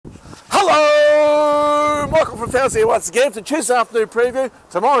from Fowles here once again for Tuesday afternoon preview.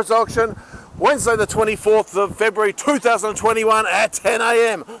 Tomorrow's auction, Wednesday the 24th of February 2021 at 10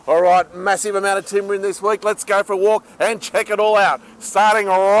 a.m. Alright, massive amount of timber in this week. Let's go for a walk and check it all out. Starting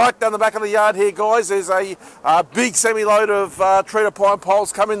right down the back of the yard here, guys, there's a big semi-load of treated pine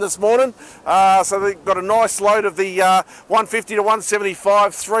poles coming this morning. So they've got a nice load of the 150 to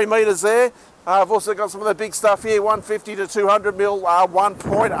 175, 3 metres there. I've also got some of the big stuff here, 150 to 200 mil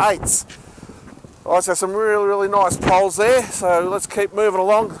 1.8s. Alright, so some really nice poles there, so let's keep moving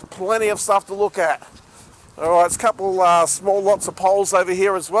along. Plenty of stuff to look at. Alright, it's a couple small lots of poles over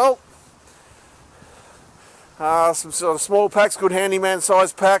here as well. Some sort of small packs, good handyman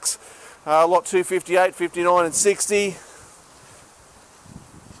size packs. Lot 258, 59 and 60.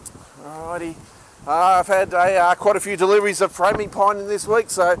 Alrighty. I've had quite a few deliveries of framing pine in this week,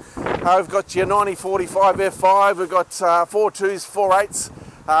 so we've got your 9045 F5, we've got 4 2s, 4 8s.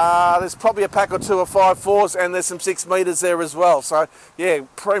 There's probably a pack or two of 5.4s, and there's some 6 metres there as well. So yeah,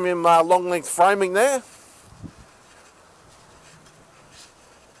 premium long length framing there.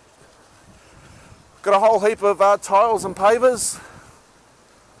 Got a whole heap of tiles and pavers.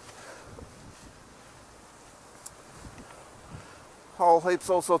 Whole heaps,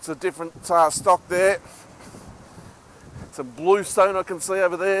 all sorts of different stock there. Some bluestone I can see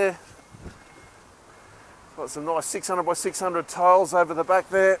over there. Got some nice 600 by 600 tiles over the back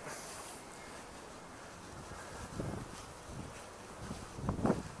there.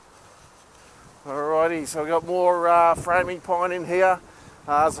 Alrighty, so we've got more framing pine in here.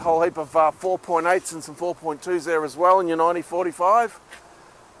 There's a whole heap of 4.8s and some 4.2s there as well in your 9045.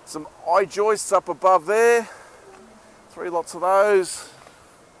 Some eye joists up above there. 3 lots of those.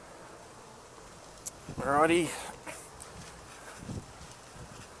 Alrighty.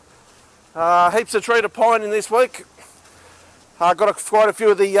 Heaps of treated pine in this week. Got quite a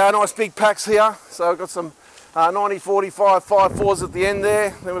few of the nice big packs here. So I've got some 9045 5.4s at the end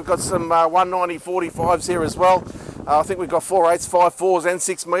there. Then we've got some 19045s here as well. I think we've got 4 8s, 5.4s and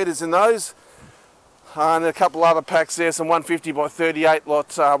 6 metres in those. And a couple other packs there, some 150 by 38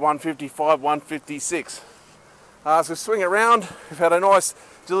 lot 155, 156. So swing around, we've had a nice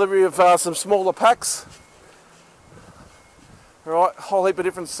delivery of some smaller packs. Alright, whole heap of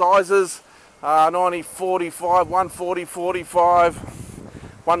different sizes, 9045, 140, 45,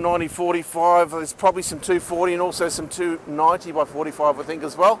 190, 45, there's probably some 240 and also some 290 by 45 I think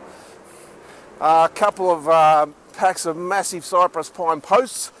as well. A couple of packs of massive cypress pine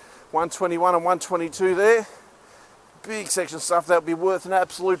posts, 121 and 122 there. Big section of stuff that would be worth an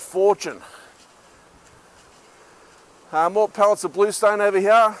absolute fortune. More pallets of bluestone over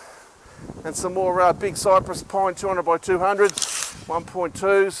here, and some more big cypress pine 200 by 200s,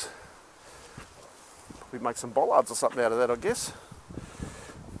 1.2s. We make some bollards or something out of that, I guess.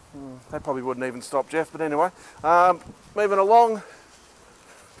 They probably wouldn't even stop Jeff, but anyway. Moving along.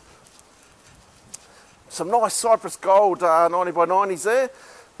 Some nice cypress gold 90 by 90s there.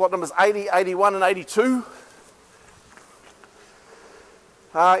 Lot numbers 80, 81 and 82.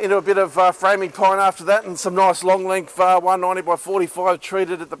 Into a bit of framing pine after that, and some nice long length 190 by 45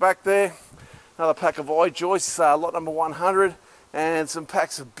 treated at the back there. Another pack of eye joists, lot number 100, and some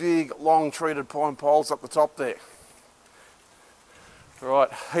packs of big long treated pine poles up the top there. Right,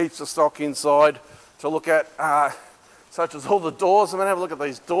 heaps of stock inside to look at, such as all the doors. I'm going to have a look at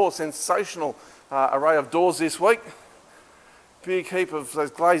these doors. Sensational array of doors this week. Big heap of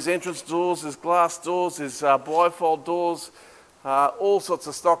those glazed entrance doors, there's glass doors, there's bifold doors. All sorts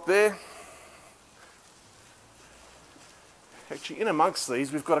of stock there. Actually, in amongst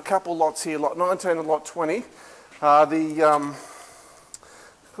these, we've got a couple lots here, lot 19 and lot 20. The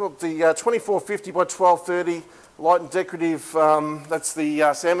 2450 by 1230 light and decorative, that's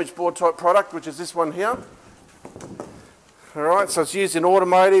the sandwich board type product, which is this one here. Alright, so it's used in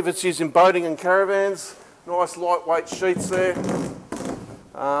automotive, it's used in boating and caravans. Nice lightweight sheets there.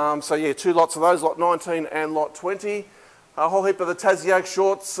 So yeah, 2 lots of those, lot 19 and lot 20. A whole heap of the Tassie Oak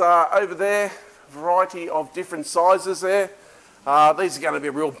shorts over there, variety of different sizes there. These are going to be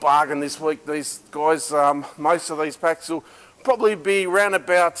a real bargain this week. These guys, most of these packs will probably be around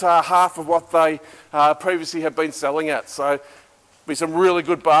about half of what they previously have been selling at. So be some really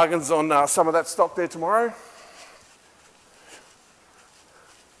good bargains on some of that stock there tomorrow.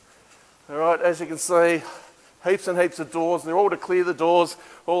 Alright, as you can see, heaps and heaps of doors. They're all to clear the doors,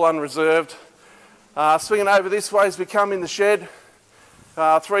 all unreserved. Swinging over this way as we come in the shed,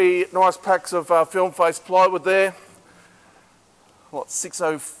 3 nice packs of film face plywood there. Lot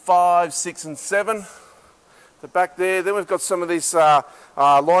 605, 6 and 7. The back there. Then we've got some of these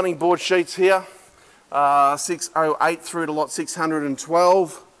lining board sheets here, 608 through to lot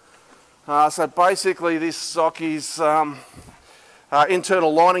 612. So basically this stock is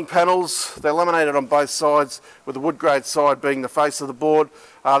internal lining panels. They're laminated on both sides, with the wood grade side being the face of the board.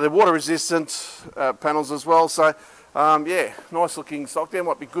 They're water resistant panels as well, so yeah, nice looking stock there.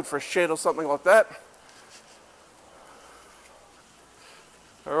 Might be good for a shed or something like that.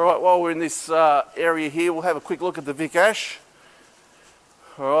 Alright, while we're in this area here, we'll have a quick look at the Vic Ash.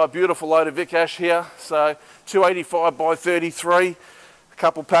 Alright, beautiful load of Vic Ash here. So 285 by 33, a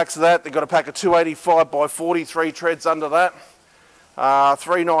couple packs of that. They've got a pack of 285 by 43 treads under that.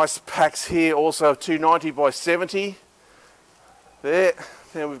 Three nice packs here, also 290 by 70. There.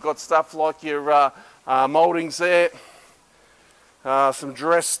 Then we've got stuff like your mouldings there, some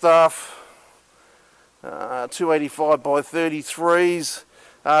dress stuff, 285 by 33s,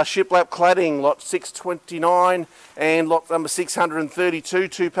 shiplap cladding, lot 629 and lot number 632,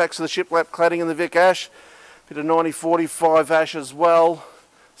 two packs of the shiplap cladding in the Vic Ash, bit of 9045 ash as well,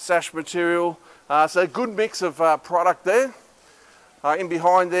 sash material, so a good mix of product there. In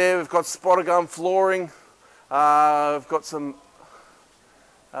behind there we've got spotter gum flooring, we've got some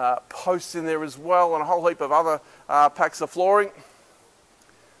posts in there as well, and a whole heap of other packs of flooring.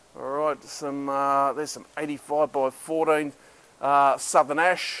 Alright, there's some 85 by 14 southern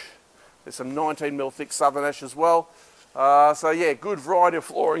ash. There's some 19mm thick southern ash as well. So yeah, good variety of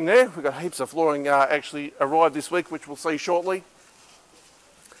flooring there. We've got heaps of flooring actually arrived this week, which we'll see shortly.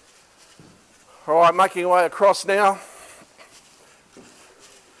 Alright, making our way across now.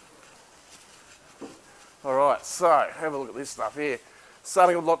 Alright, so have a look at this stuff here.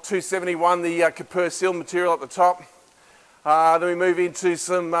 Starting with lot 271, the Capur seal material at the top. Then we move into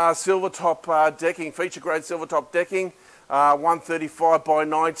some silver top decking, feature grade silver top decking, 135 by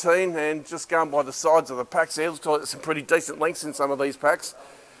 19, and just going by the sides of the packs there, looks like there's some pretty decent lengths in some of these packs.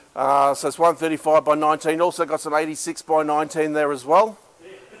 So it's 135 by 19, also got some 86 by 19 there as well.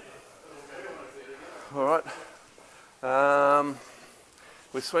 Alright,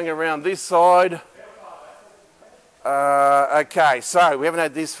 we swing around this side. Okay, so we haven't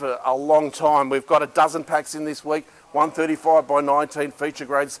had this for a long time. We've got a dozen packs in this week, 135 by 19 feature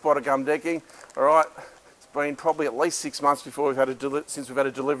grade spotter gum decking. Alright, it's been probably at least 6 months before we've had since we've had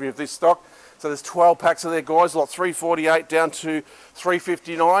a delivery of this stock. So there's 12 packs of there, guys, lot 348 down to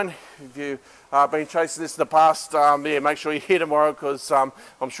 359. If you've been chasing this in the past, yeah, make sure you're here tomorrow, because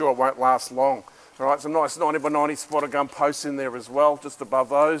I'm sure it won't last long. Alright, some nice 90 by 90 spotter gum posts in there as well, just above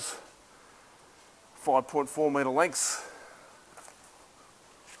those. 5.4 metre lengths.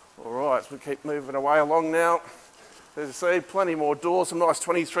 Alright, so we keep moving away along now. As you see, plenty more doors, some nice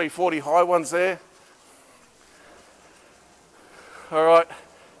 2340 high ones there. Alright,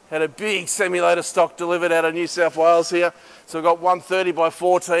 had a big semi-loader stock delivered out of New South Wales here. So we've got 130 by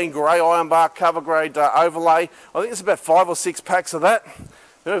 14 grey ironbark cover grade overlay. I think there's about 5 or 6 packs of that.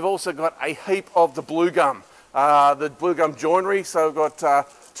 Then we've also got a heap of the blue gum joinery. So we've got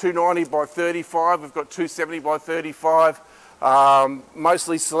 290 by 35, we've got 270 by 35,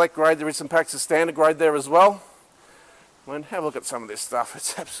 mostly select grade. There is some packs of standard grade there as well. I mean, have a look at some of this stuff,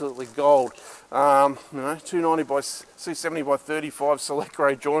 it's absolutely gold. You know, 290 by 270 by 35 select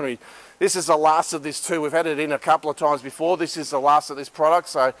grade joinery. This is the last of this too. We've had it in a couple of times before. This is the last of this product,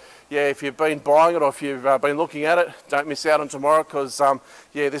 so yeah, if you've been buying it or if you've been looking at it, don't miss out on tomorrow, because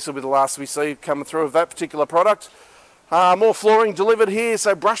yeah, this will be the last we see coming through of that particular product. More flooring delivered here,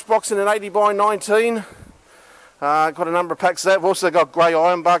 so brush boxing in 80 by 19. Got a number of packs of that. We've also got grey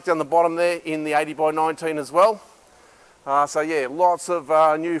ironbark down the bottom there in the 80 by 19 as well. So yeah, lots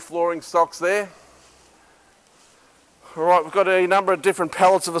of new flooring stocks there. Alright, we've got a number of different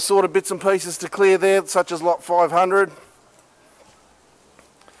pallets of assorted bits and pieces to clear there, such as lot 500.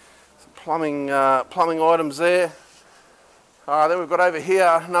 Some plumbing items there. Then we've got over here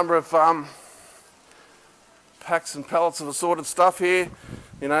a number of packs and pallets of assorted stuff here.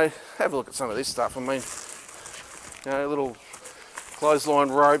 You know, have a look at some of this stuff. I mean, you know, little clothesline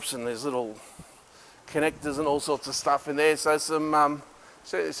ropes, and there's little connectors and all sorts of stuff in there. So some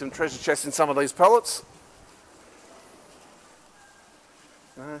treasure chests in some of these pallets.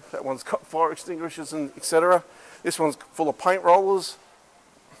 That one's got fire extinguishers and etc. This one's full of paint rollers,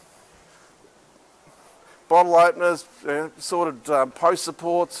 bottle openers, sorted post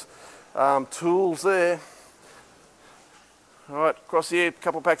supports, tools there. Alright, across here, a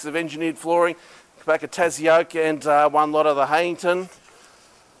couple of packs of engineered flooring, a pack of Tassie Oak and one lot of the Hayington.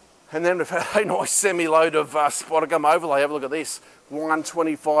 And then we've had a nice semi-load of spotter gum overlay. Have a look at this,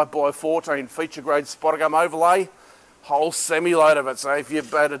 125 by 14 feature grade spotter gum overlay. Whole semi-load of it. So if you've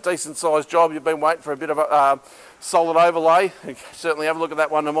had a decent sized job, you've been waiting for a bit of a solid overlay, certainly have a look at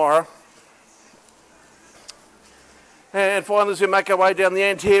that one tomorrow. And finally, as we make our way down the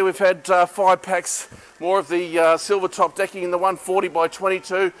end here, we've had 5 packs more of the silver top decking in the 140 by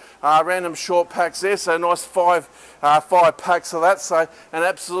 22 random short packs there. So nice five packs of that. So an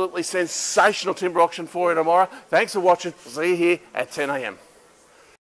absolutely sensational timber auction for you tomorrow. Thanks for watching. See you here at 10 a.m.